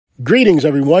Greetings,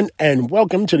 everyone, and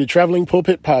welcome to the Traveling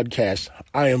Pulpit Podcast.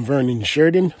 I am Vernon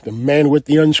Sheridan, the man with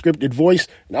the unscripted voice,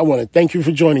 and I want to thank you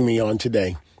for joining me on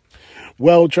today.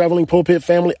 Well, Traveling Pulpit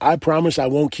family, I promise I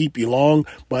won't keep you long,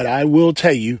 but I will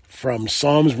tell you from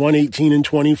Psalms 118 and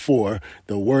 24,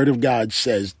 the Word of God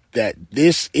says that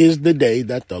this is the day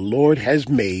that the Lord has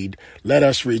made. Let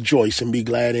us rejoice and be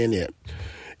glad in it.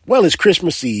 Well, it's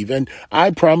Christmas Eve, and I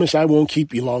promise I won't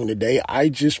keep you long today. I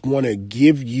just want to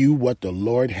give you what the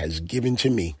Lord has given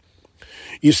to me.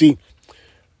 You see,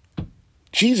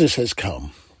 Jesus has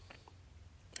come,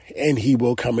 and he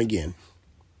will come again.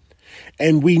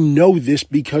 And we know this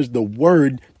because the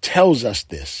Word tells us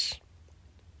this.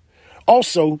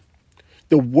 Also,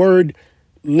 the Word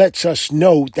lets us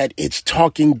know that it's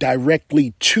talking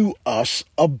directly to us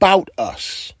about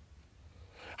us.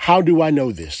 How do I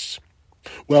know this?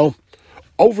 Well,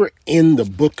 over in the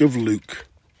book of Luke,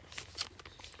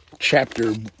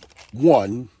 chapter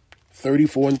 1,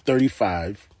 34 and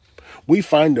 35, we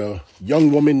find a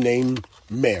young woman named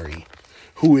Mary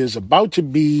who is about to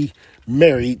be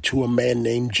married to a man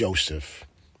named Joseph.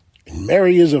 And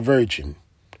Mary is a virgin,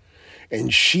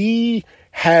 and she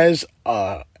has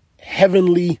a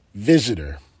heavenly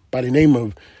visitor by the name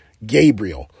of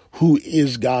Gabriel, who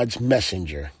is God's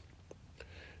messenger.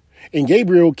 And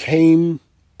Gabriel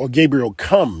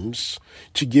comes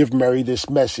to give Mary this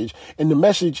message. And the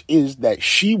message is that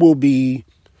she will be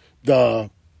the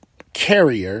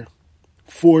carrier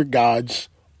for God's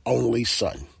only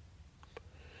son.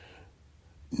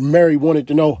 Mary wanted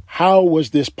to know, how was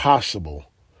this possible?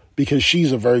 Because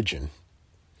she's a virgin.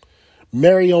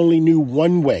 Mary only knew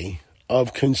one way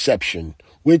of conception,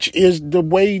 which is the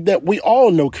way that we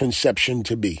all know conception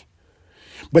to be.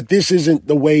 But this isn't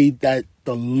the way that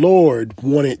the Lord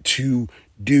wanted to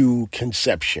do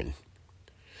conception.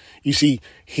 You see,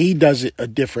 he does it a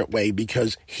different way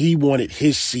because he wanted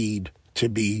his seed to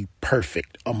be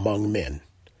perfect among men.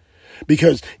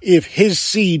 Because if his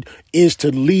seed is to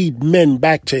lead men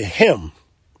back to him,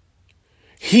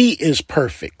 he is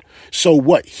perfect. So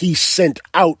what he sent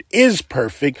out is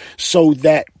perfect, so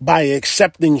that by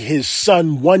accepting his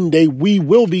son, one day we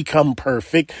will become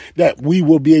perfect, that we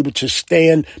will be able to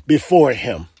stand before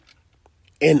him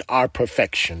in our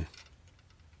perfection.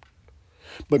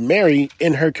 But Mary,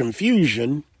 in her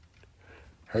confusion,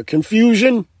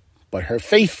 but her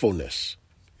faithfulness.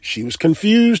 She was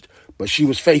confused, but she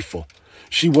was faithful.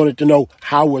 She wanted to know,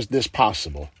 how was this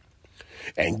possible?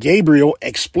 And Gabriel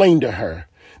explained to her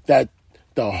that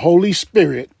the Holy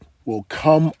Spirit will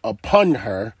come upon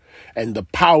her and the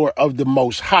power of the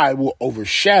Most High will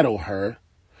overshadow her.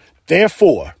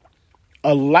 Therefore,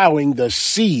 allowing the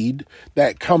seed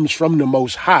that comes from the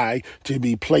Most High to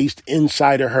be placed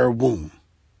inside of her womb.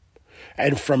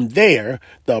 And from there,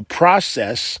 the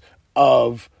process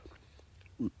of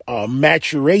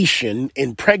maturation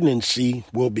in pregnancy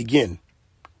will begin.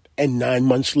 And 9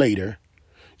 months later,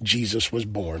 Jesus was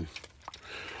born.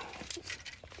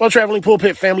 Well, Traveling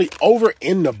Pulpit family, over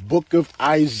in the book of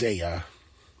Isaiah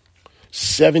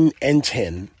 7 and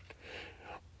 10,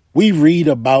 we read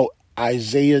about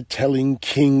Isaiah telling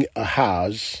King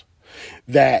Ahaz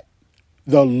that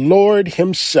the Lord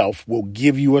himself will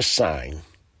give you a sign.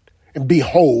 And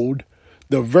behold,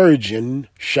 the virgin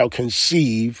shall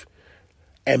conceive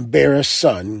and bear a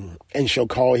son, and shall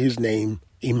call his name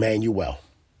Emmanuel.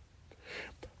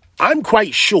 I'm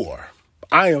quite sure,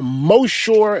 I am most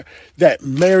sure that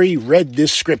Mary read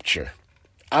this scripture.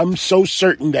 I'm so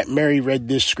certain that Mary read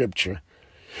this scripture.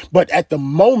 But at the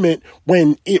moment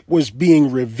when it was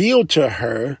being revealed to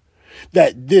her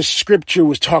that this scripture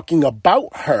was talking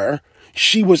about her,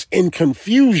 she was in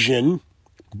confusion,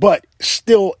 but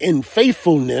still in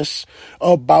faithfulness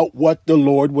about what the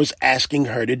Lord was asking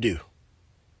her to do.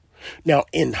 Now,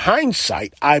 in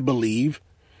hindsight, I believe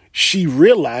she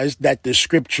realized that the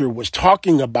scripture was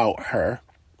talking about her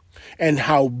and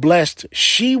how blessed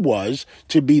she was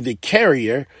to be the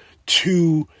carrier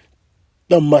to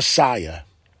the Messiah.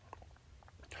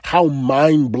 How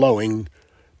mind-blowing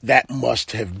that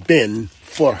must have been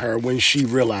for her when she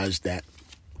realized that.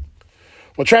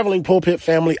 Well, Traveling Pulpit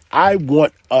family, I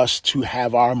want us to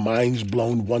have our minds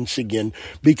blown once again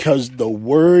because the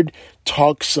Word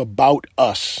talks about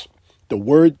us. The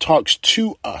Word talks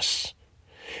to us.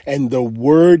 And the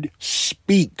Word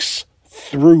speaks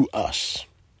through us.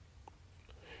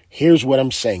 Here's what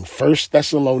I'm saying. 1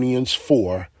 Thessalonians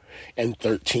 4 and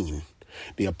 13.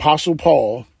 The Apostle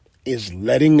Paul is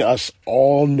letting us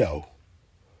all know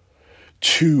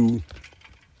to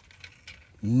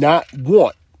not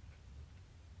want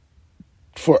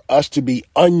for us to be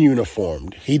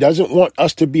ununiformed. He doesn't want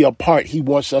us to be apart. He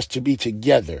wants us to be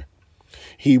together.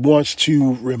 He wants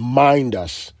to remind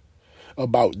us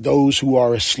about those who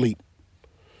are asleep.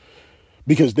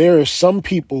 Because there are some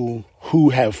people who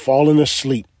have fallen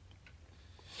asleep,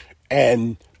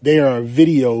 and there are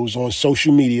videos on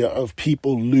social media of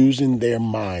people losing their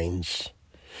minds.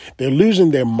 They're losing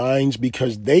their minds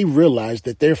because they realize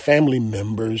that their family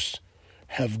members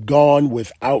have gone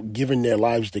without giving their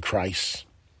lives to Christ.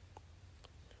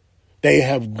 They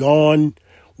have gone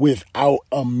without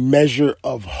a measure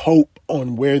of hope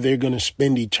on where they're going to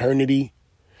spend eternity.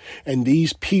 And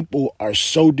these people are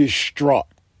so distraught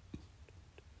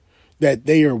that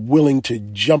they are willing to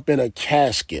jump in a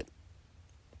casket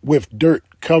with dirt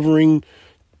covering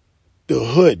the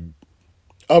hood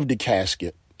of the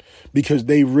casket because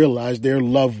they realize their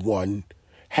loved one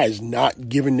has not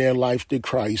given their life to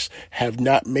Christ, have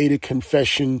not made a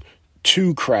confession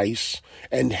to Christ,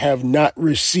 and have not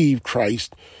received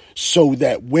Christ, so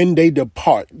that when they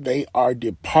depart, they are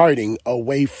departing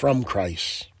away from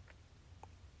Christ.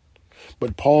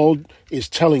 But Paul is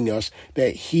telling us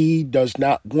that he does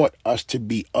not want us to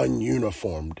be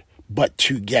ununiformed, but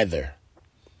together.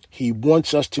 He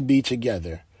wants us to be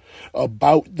together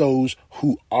about those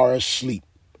who are asleep,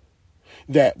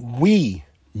 that we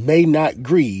may not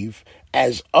grieve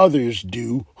as others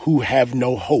do who have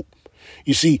no hope.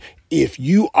 You see, if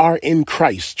you are in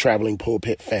Christ, Traveling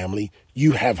Pulpit family,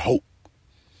 you have hope.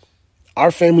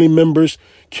 Our family members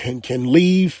can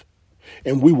leave,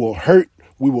 and we will hurt,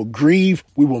 we will grieve,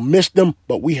 we will miss them,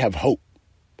 but we have hope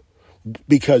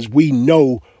because we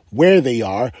know where they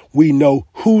are, we know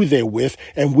who they're with,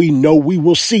 and we know we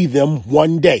will see them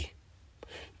one day.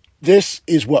 This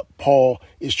is what Paul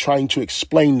is trying to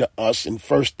explain to us in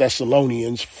 1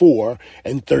 Thessalonians 4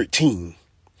 and 13.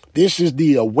 This is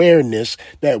the awareness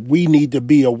that we need to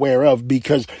be aware of,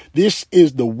 because this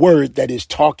is the word that is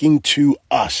talking to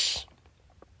us.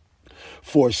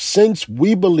 For since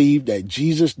we believe that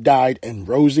Jesus died and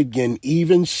rose again,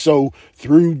 even so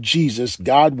through Jesus,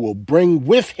 God will bring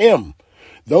with him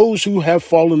those who have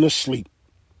fallen asleep.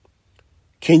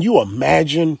 Can you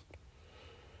imagine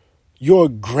your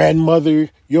grandmother,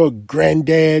 your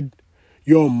granddad,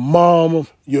 your mom,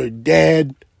 your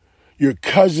dad, your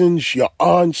cousins, your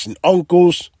aunts and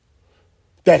uncles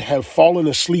that have fallen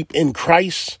asleep in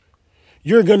Christ?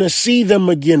 You're going to see them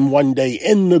again one day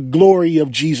in the glory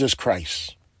of Jesus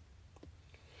Christ,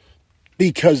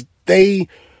 because they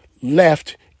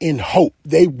left in hope.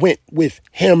 They went with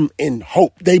him in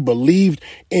hope. They believed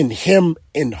in him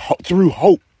through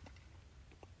hope.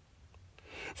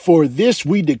 For this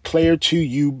we declare to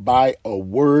you by a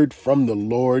word from the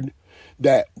Lord,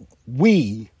 that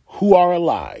we who are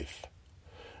alive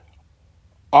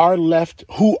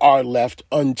who are left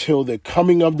until the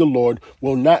coming of the Lord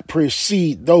will not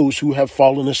precede those who have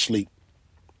fallen asleep.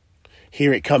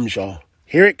 Here it comes, y'all.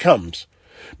 Here it comes.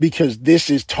 Because this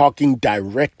is talking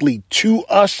directly to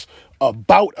us,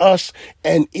 about us,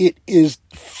 and it is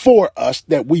for us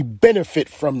that we benefit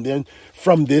from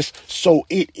this. So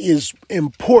it is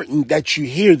important that you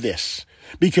hear this,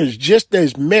 because just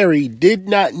as Mary did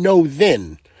not know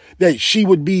then that she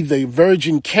would be the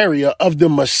virgin carrier of the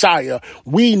Messiah,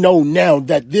 we know now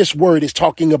that this word is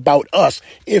talking about us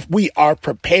if we are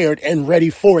prepared and ready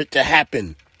for it to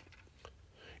happen.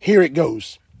 Here it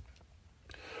goes.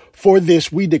 For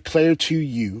this we declare to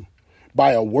you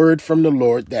by a word from the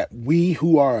Lord, that we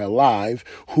who are alive,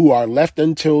 who are left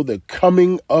until the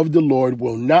coming of the Lord,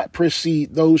 will not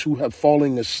precede those who have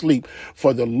fallen asleep.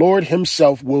 For the Lord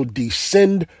himself will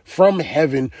descend from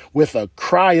heaven with a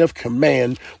cry of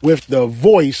command, with the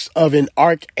voice of an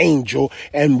archangel,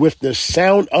 and with the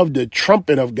sound of the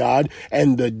trumpet of God,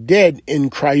 and the dead in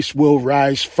Christ will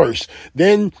rise first.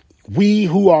 Then we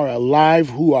who are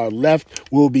alive, who are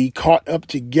left, will be caught up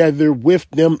together with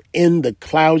them in the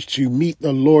clouds to meet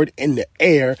the Lord in the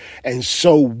air, and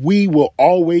so we will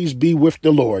always be with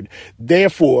the Lord.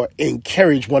 Therefore,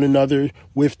 encourage one another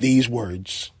with these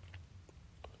words.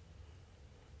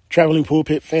 Traveling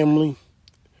Pulpit family,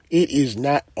 it is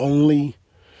not only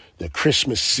the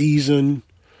Christmas season,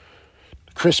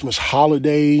 Christmas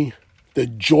holiday, the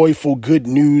joyful good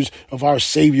news of our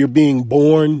Savior being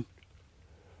born,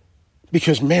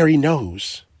 because Mary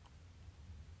knows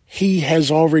he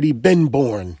has already been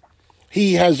born.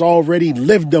 He has already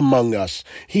lived among us.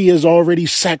 He has already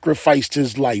sacrificed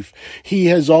his life. He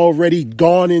has already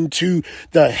gone into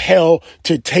the hell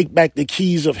to take back the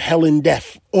keys of hell and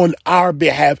death on our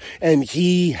behalf. And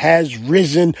he has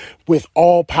risen with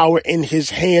all power in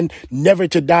his hand, never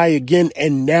to die again.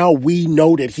 And now we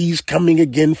know that he's coming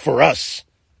again for us.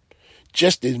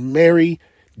 Just as Mary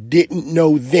didn't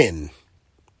know then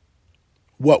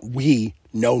what we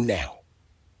know now.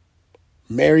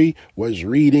 Mary was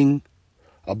reading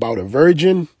about a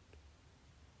virgin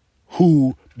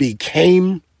who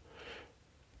became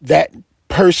that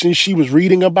person she was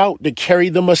reading about to carry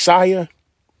the Messiah.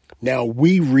 Now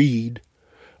we read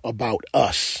about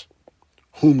us,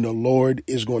 whom the Lord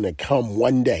is going to come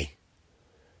one day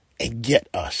and get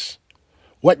us.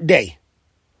 What day?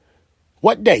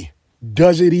 What day?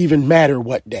 Does it even matter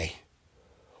what day?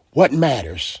 What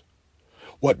matters?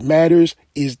 What matters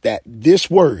is that this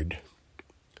word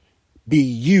be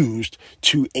used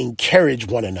to encourage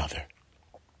one another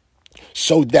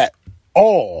so that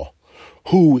all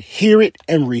who hear it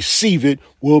and receive it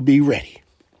will be ready.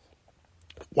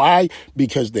 Why?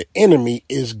 Because the enemy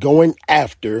is going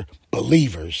after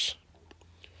believers.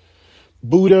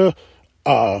 Buddha,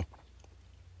 all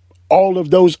of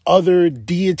those other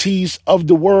deities of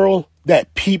the world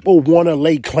that people want to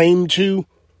lay claim to,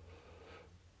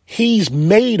 he's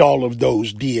made all of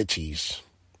those deities,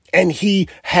 and he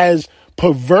has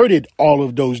perverted all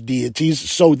of those deities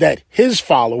so that his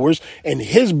followers and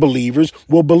his believers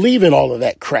will believe in all of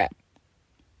that crap.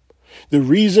 The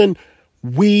reason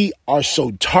we are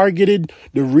so targeted,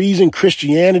 the reason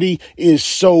Christianity is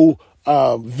so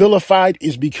vilified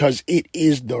is because it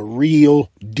is the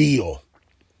real deal.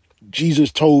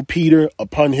 Jesus told Peter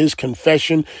upon his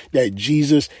confession that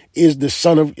Jesus is the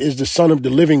son of the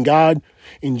living God.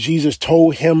 And Jesus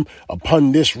told him,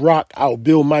 upon this rock, I'll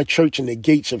build my church and the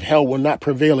gates of hell will not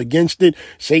prevail against it.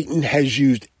 Satan has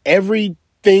used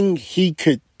everything he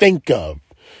could think of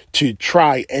to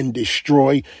try and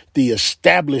destroy the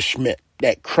establishment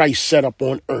that Christ set up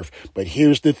on earth. But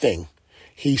here's the thing.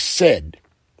 He said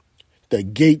the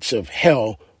gates of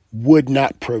hell would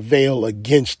not prevail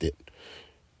against it.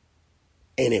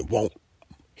 And it won't.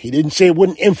 He didn't say it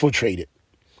wouldn't infiltrate it.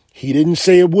 He didn't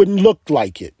say it wouldn't look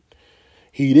like it.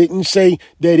 He didn't say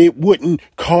that it wouldn't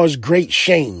cause great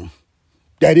shame,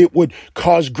 that it would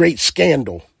cause great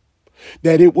scandal,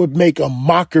 that it would make a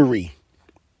mockery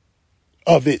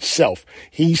of itself.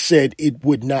 He said it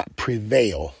would not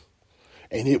prevail,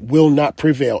 and it will not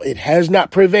prevail. It has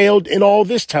not prevailed in all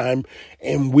this time,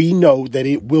 and we know that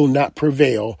it will not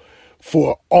prevail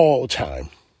for all time.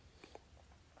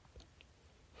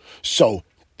 So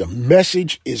the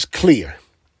message is clear.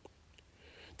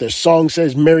 The song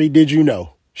says, Mary, did you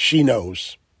know? She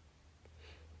knows.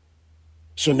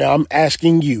 So now I'm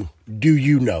asking you, do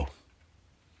you know?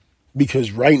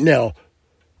 Because right now,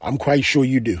 I'm quite sure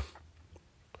you do.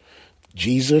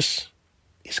 Jesus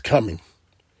is coming.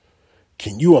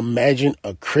 Can you imagine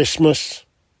a Christmas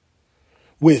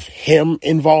with him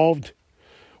involved?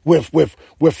 With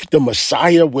the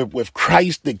Messiah, with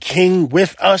Christ the King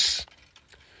with us?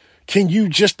 Can you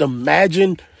just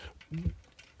imagine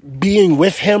being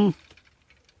with him?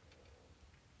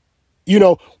 You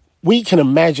know, we can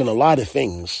imagine a lot of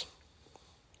things.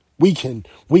 We can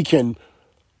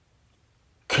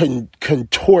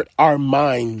contort our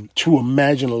mind to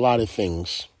imagine a lot of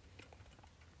things.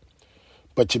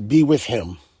 But to be with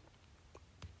him,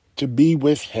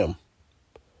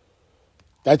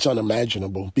 that's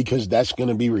unimaginable, because that's going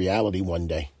to be reality one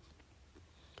day.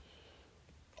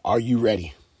 Are you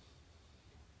ready?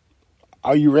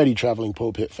 Are you ready, Traveling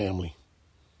Pulpit family?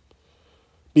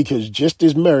 Because just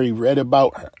as Mary read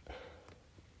about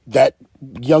that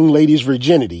young lady's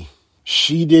virginity,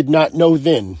 she did not know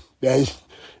then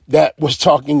that was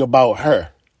talking about her.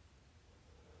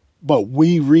 But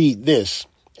we read this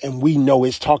and we know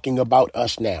it's talking about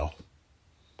us now.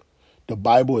 The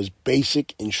Bible is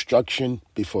basic instruction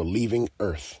before leaving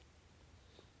earth.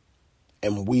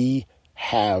 And we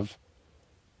have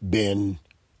been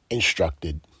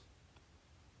instructed.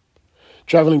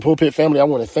 Traveling Pulpit family, I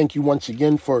want to thank you once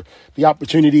again for the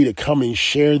opportunity to come and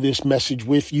share this message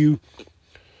with you.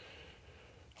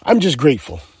 I'm just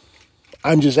grateful.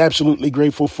 I'm just absolutely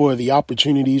grateful for the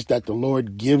opportunities that the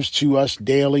Lord gives to us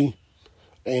daily,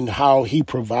 and how he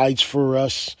provides for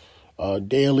us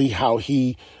daily, how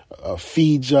he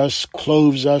feeds us,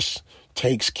 clothes us,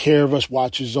 takes care of us,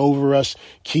 watches over us,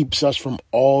 keeps us from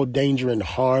all danger and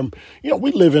harm. You know,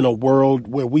 we live in a world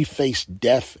where we face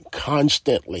death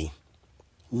constantly.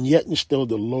 And yet and still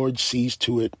the Lord sees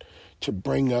to it to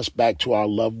bring us back to our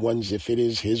loved ones if it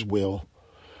is his will.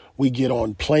 We get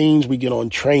on planes, we get on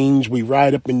trains, we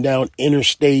ride up and down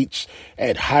interstates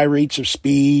at high rates of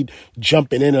speed,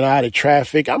 jumping in and out of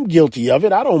traffic. I'm guilty of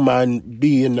it. I don't mind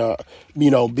being,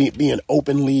 being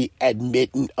openly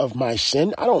admitting of my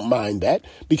sin. I don't mind that,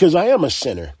 because I am a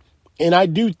sinner and I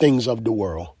do things of the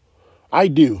world. I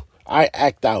do. I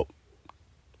act out.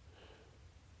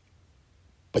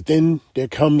 But then there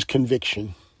comes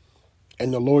conviction,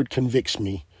 and the Lord convicts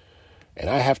me, and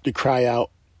I have to cry out,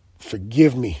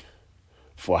 forgive me,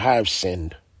 for I have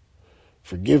sinned.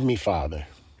 Forgive me, Father.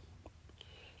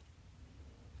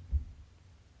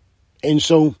 And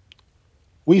so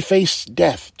we face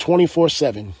death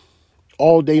 24/7,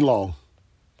 all day long.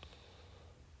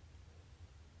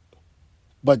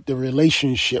 But the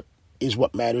relationship is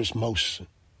what matters most.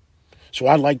 So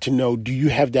I'd like to know, do you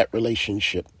have that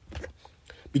relationship?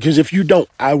 Because if you don't,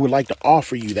 I would like to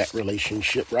offer you that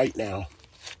relationship right now.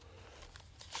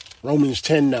 Romans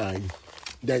 10:9,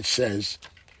 that says,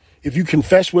 if you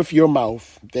confess with your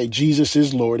mouth that Jesus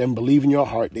is Lord and believe in your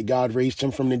heart that God raised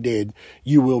him from the dead,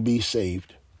 you will be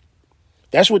saved.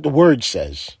 That's what the word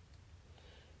says.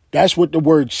 That's what the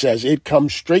word says. It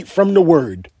comes straight from the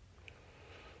word.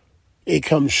 It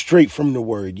comes straight from the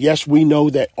word. Yes, we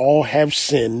know that all have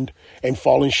sinned and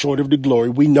fallen short of the glory.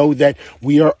 We know that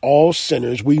we are all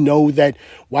sinners. We know that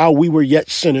while we were yet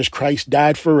sinners, Christ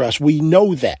died for us. We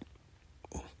know that.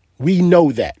 We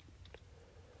know that.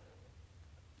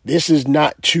 This is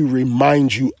not to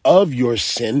remind you of your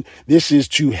sin. This is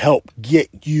to help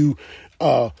get you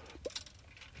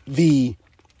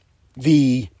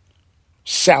the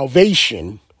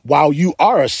salvation while you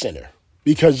are a sinner,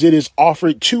 because it is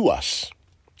offered to us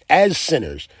as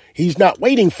sinners. He's not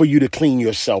waiting for you to clean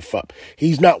yourself up.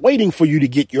 He's not waiting for you to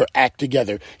get your act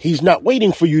together. He's not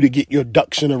waiting for you to get your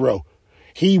ducks in a row.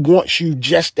 He wants you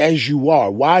just as you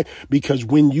are. Why? Because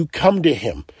when you come to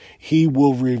him, he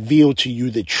will reveal to you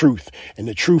the truth, and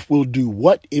the truth will do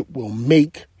what? It will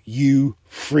make you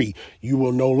free. You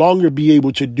will no longer be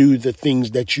able to do the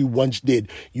things that you once did.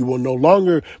 You will no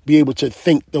longer be able to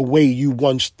think the way you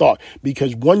once thought,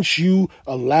 because once you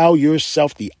allow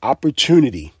yourself the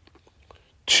opportunity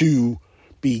to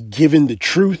be given the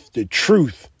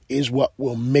truth is what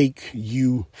will make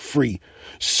you free.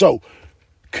 So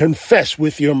confess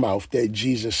with your mouth that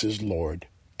Jesus is Lord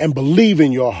and believe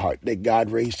in your heart that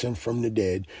God raised him from the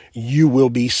dead. You will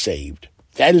be saved.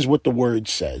 That is what the word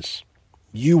says.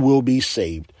 You will be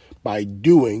saved by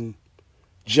doing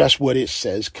just what it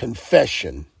says.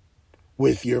 Confession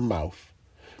with your mouth,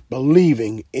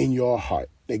 believing in your heart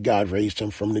that God raised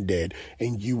him from the dead,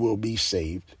 and you will be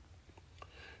saved.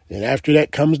 And after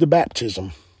that comes the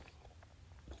baptism,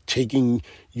 taking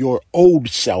your old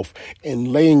self and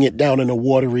laying it down in a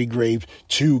watery grave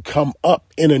to come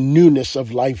up in a newness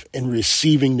of life and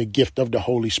receiving the gift of the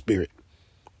Holy Spirit.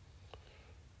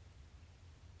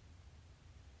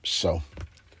 So,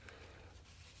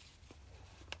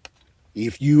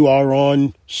 if you are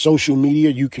on social media,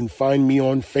 you can find me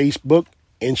on Facebook,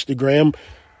 Instagram,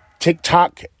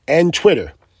 TikTok, and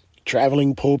Twitter,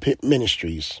 Traveling Pulpit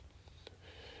Ministries.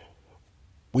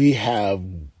 We have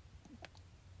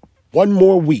one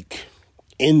more week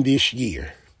in this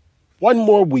year. One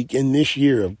more week in this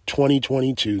year of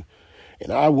 2022.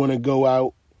 And I want to go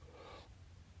out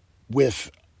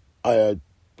with a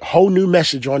whole new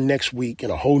message on next week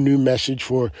and a whole new message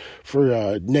for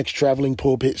next Traveling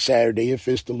Pulpit Saturday, if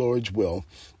it's the Lord's will.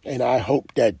 And I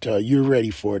hope that you're ready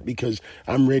for it, because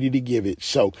I'm ready to give it.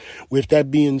 So with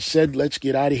that being said, let's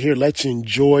get out of here. Let's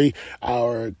enjoy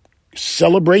our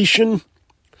celebration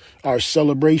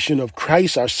of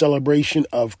Christ, our celebration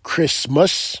of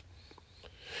Christmas,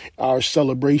 our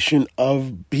celebration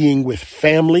of being with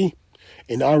family,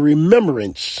 and our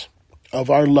remembrance of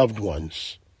our loved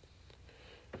ones.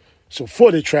 So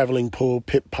for the Traveling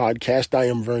Pulpit Podcast, I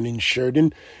am Vernon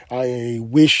Sheridan. I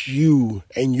wish you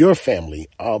and your family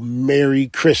a Merry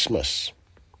Christmas.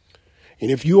 And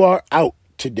if you are out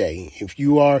today, if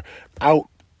you are out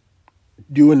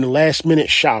doing the last minute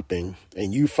shopping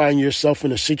and you find yourself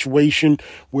in a situation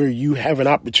where you have an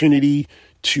opportunity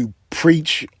to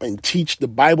preach and teach the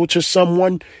Bible to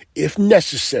someone, if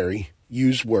necessary,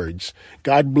 use words.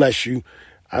 God bless you.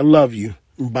 I love you.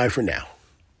 Bye for now.